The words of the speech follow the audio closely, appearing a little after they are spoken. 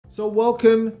So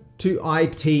welcome to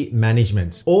IT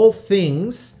management. All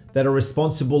things that are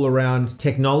responsible around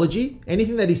technology,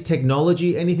 anything that is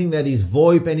technology, anything that is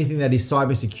VoIP, anything that is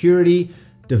cybersecurity,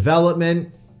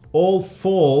 development, all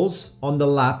falls on the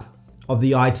lap of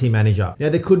the IT manager. Now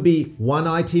there could be one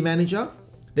IT manager,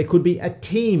 there could be a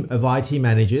team of IT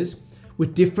managers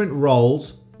with different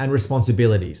roles and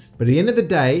responsibilities. But at the end of the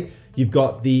day, you've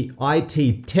got the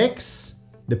IT techs,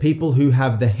 the people who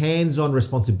have the hands-on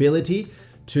responsibility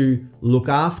to look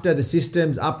after the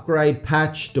systems, upgrade,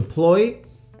 patch, deploy.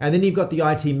 And then you've got the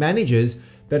IT managers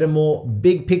that are more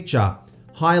big picture,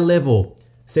 high level,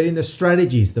 setting the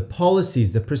strategies, the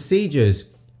policies, the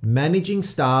procedures, managing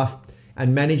staff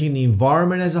and managing the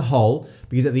environment as a whole.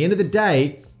 Because at the end of the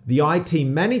day, the IT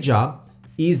manager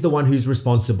is the one who's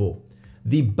responsible.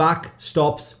 The buck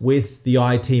stops with the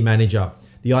IT manager.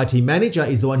 The IT manager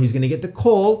is the one who's going to get the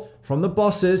call from the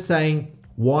bosses saying,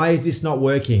 why is this not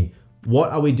working?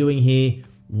 What are we doing here?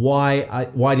 Why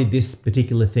did this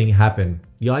particular thing happen?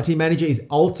 The IT manager is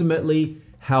ultimately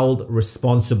held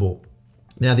responsible.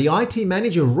 Now, the IT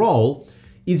manager role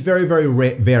is very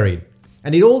varied,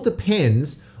 and it all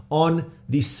depends on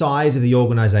the size of the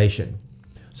organization.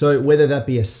 So whether that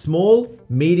be a small,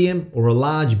 medium, or a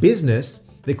large business,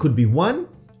 there could be one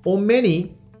or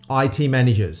many IT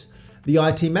managers. The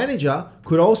IT manager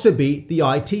could also be the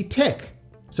IT tech.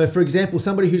 So for example,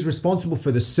 somebody who's responsible for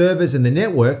the servers and the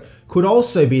network could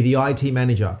also be the IT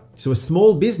manager. So a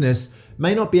small business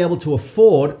may not be able to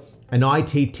afford an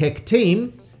IT tech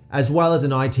team as well as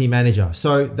an IT manager.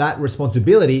 So that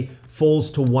responsibility falls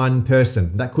to one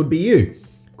person. That could be you.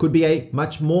 Could be a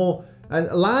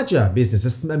larger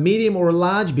business, a medium or a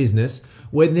large business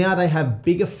where now they have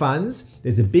bigger funds,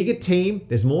 there's a bigger team,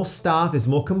 there's more staff, there's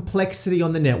more complexity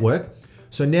on the network.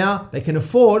 So now they can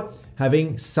afford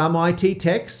having some IT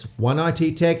techs, one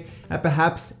IT tech, and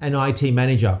perhaps an IT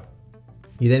manager.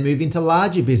 You then move into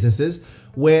larger businesses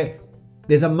where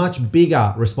there's a much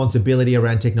bigger responsibility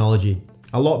around technology,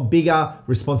 a lot bigger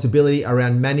responsibility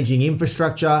around managing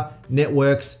infrastructure,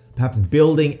 networks, perhaps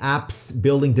building apps,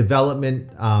 building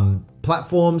development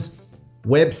platforms,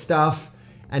 web stuff.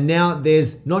 And now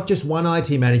there's not just one IT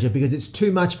manager because it's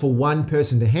too much for one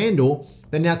person to handle.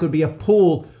 There now could be a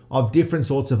pool of different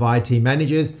sorts of IT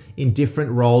managers in different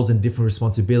roles and different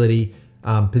responsibility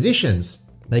positions.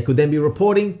 They could then be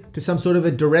reporting to some sort of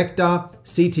a director,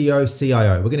 CTO,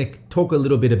 CIO. We're going to talk a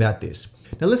little bit about this.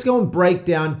 Now let's go and break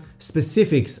down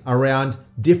specifics around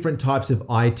different types of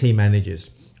IT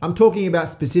managers. I'm talking about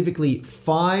specifically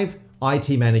 5 IT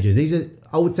managers. These are,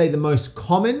 I would say, the most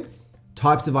common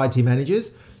types of IT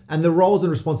managers and the roles and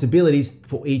responsibilities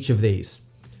for each of these.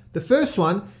 The first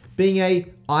one being a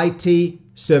IT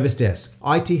service desk,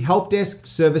 IT help desk,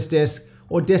 service desk,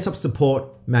 or desktop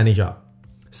support manager.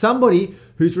 Somebody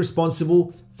who's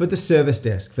responsible for the service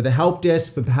desk, for the help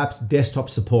desk, for perhaps desktop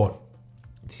support.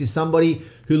 This is somebody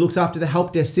who looks after the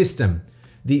help desk system,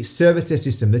 the service desk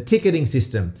system, the ticketing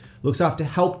system, looks after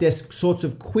help desk sorts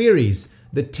of queries,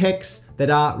 the techs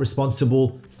that are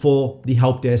responsible for the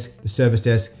help desk, the service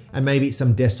desk, and maybe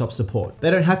some desktop support. They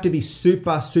don't have to be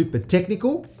super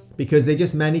technical because they're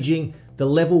just managing the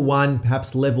level 1,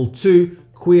 perhaps level 2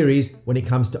 queries when it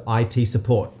comes to IT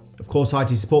support. Of course, IT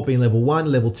support being level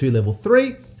 1, level 2, level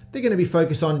 3, they're going to be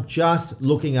focused on just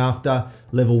looking after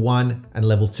level 1 and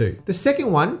level 2. The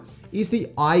second one is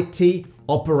the IT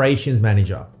operations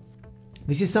manager.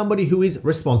 This is somebody who is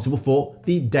responsible for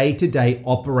the day-to-day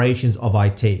operations of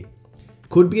IT.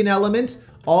 Could be an element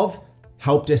of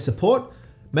help desk support,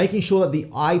 making sure that the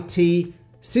IT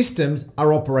systems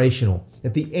are operational,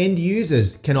 that the end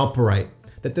users can operate,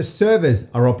 that the servers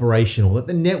are operational, that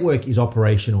the network is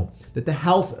operational, that the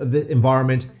health of the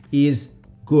environment is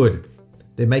good.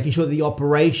 They're making sure the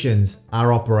operations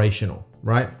are operational,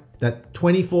 right? That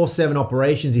 24/7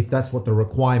 operations, if that's what the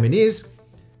requirement is,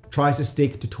 tries to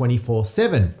stick to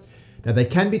 24/7. Now they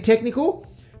can be technical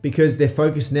because they're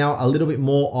focused now a little bit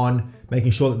more on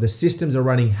making sure that the systems are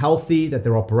running healthy, that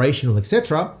they're operational,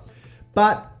 etc.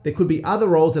 But there could be other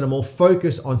roles that are more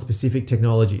focused on specific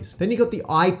technologies. Then you've got the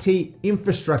IT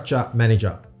infrastructure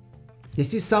manager.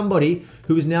 This is somebody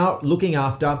who is now looking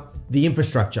after the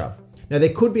infrastructure. Now there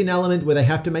could be an element where they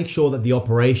have to make sure that the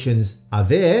operations are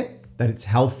there, that it's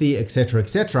healthy,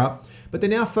 etc., but they're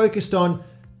now focused on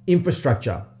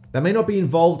infrastructure. They may not be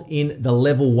involved in the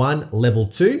level 1, level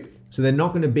 2, so they're not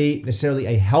going to be necessarily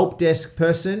a help desk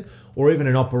person or even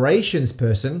an operations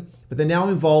person, but they're now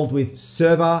involved with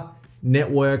server,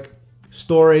 network,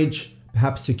 storage,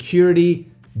 perhaps security,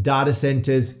 data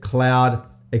centers, cloud,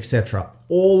 etc.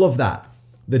 All of that.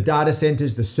 The data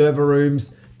centers, the server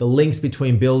rooms, the links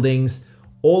between buildings,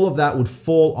 all of that would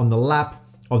fall on the lap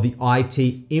of the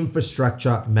IT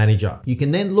infrastructure manager. You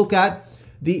can then look at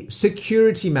the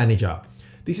security manager.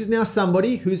 This is now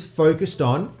somebody who's focused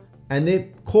on, and their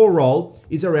core role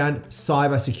is around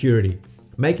cybersecurity,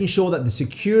 making sure that the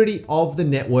security of the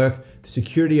network, the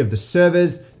security of the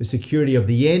servers, the security of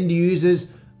the end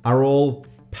users are all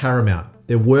paramount.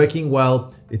 They're working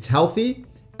well, it's healthy,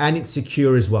 and it's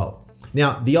secure as well.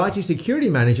 Now, the IT security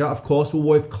manager, of course, will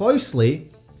work closely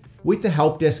with the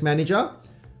help desk manager,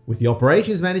 with the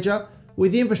operations manager,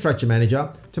 with the infrastructure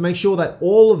manager to make sure that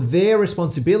all of their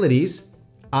responsibilities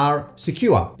are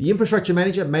secure. The infrastructure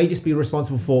manager may just be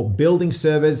responsible for building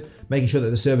servers, making sure that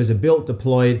the servers are built,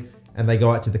 deployed, and they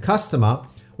go out to the customer,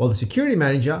 while the security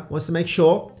manager wants to make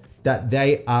sure that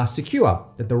they are secure,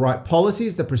 that the right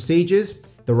policies, the procedures,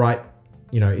 the right,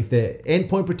 if they're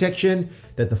endpoint protection,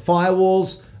 that the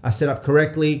firewalls are set up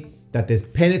correctly, that there's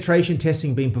penetration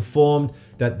testing being performed,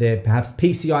 that they're perhaps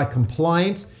PCI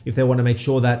compliant if they want to make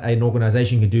sure that an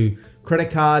organization can do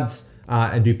credit cards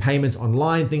and do payments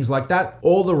online, things like that.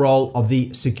 All the role of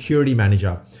the security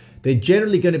manager. They're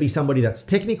generally going to be somebody that's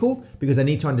technical because they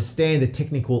need to understand the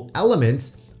technical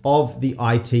elements of the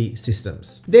IT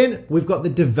systems. Then we've got the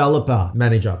developer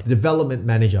manager, the development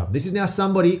manager. This is now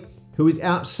somebody who is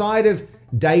outside of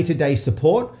day-to-day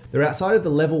support. They're outside of the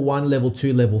level 1, level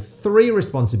 2, level 3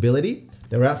 responsibility.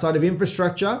 They're outside of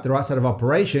infrastructure. They're outside of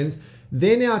operations.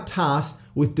 They're now tasked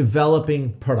with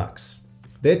developing products.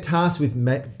 They're tasked with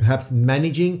perhaps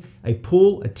managing a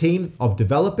pool, a team of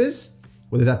developers,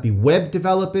 whether that be web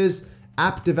developers,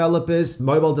 app developers,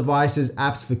 mobile devices,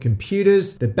 apps for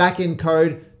computers, the back-end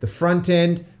code, the front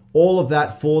end, all of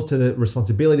that falls to the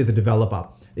responsibility of the developer.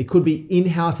 It could be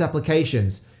in-house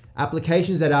applications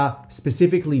that are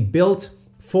specifically built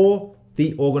for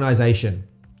the organization.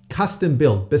 Custom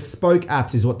built, bespoke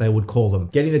apps is what they would call them.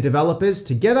 Getting the developers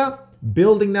together,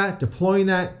 building that, deploying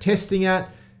that, testing that,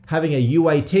 having a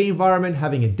UAT environment,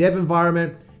 having a dev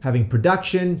environment, having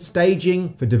production,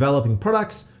 staging for developing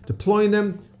products, deploying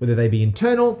them, whether they be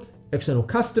internal, external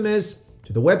customers,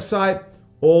 to the website,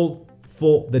 all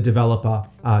for the developer,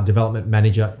 development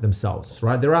manager themselves,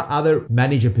 right? There are other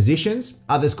manager positions.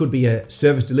 Others could be a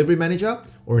service delivery manager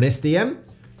or an SDM,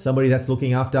 somebody that's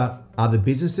looking after other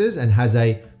businesses and has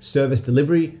a service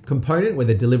delivery component where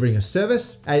they're delivering a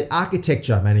service. An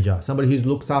architecture manager, somebody who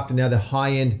looks after now the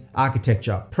high-end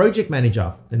architecture. Project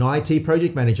manager, an IT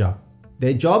project manager.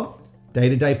 Their job,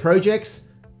 day-to-day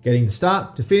projects, getting the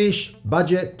start to finish,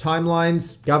 budget,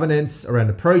 timelines, governance around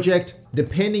a project,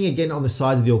 depending again on the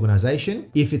size of the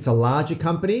organization. If it's a larger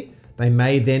company, they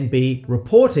may then be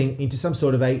reporting into some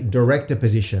sort of a director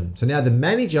position. So now the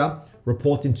manager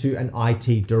reports into an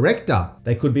IT director.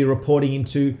 They could be reporting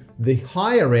into the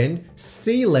higher end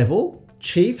C-level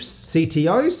chiefs,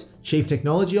 CTOs, chief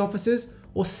technology officers,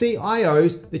 or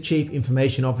CIOs, the chief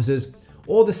information officers,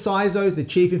 or the CISOs, the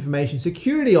chief information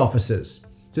security officers.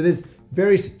 So there's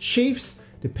various chiefs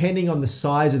depending on the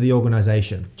size of the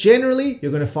organization. Generally,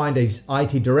 you're going to find a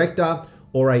IT director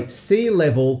or a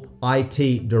C-level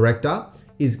IT director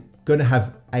is going to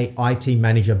have a IT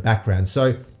manager background.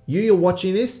 So you're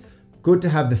watching this, good to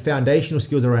have the foundational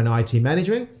skills around IT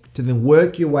management to then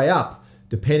work your way up,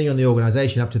 depending on the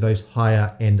organization, up to those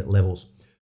higher end levels.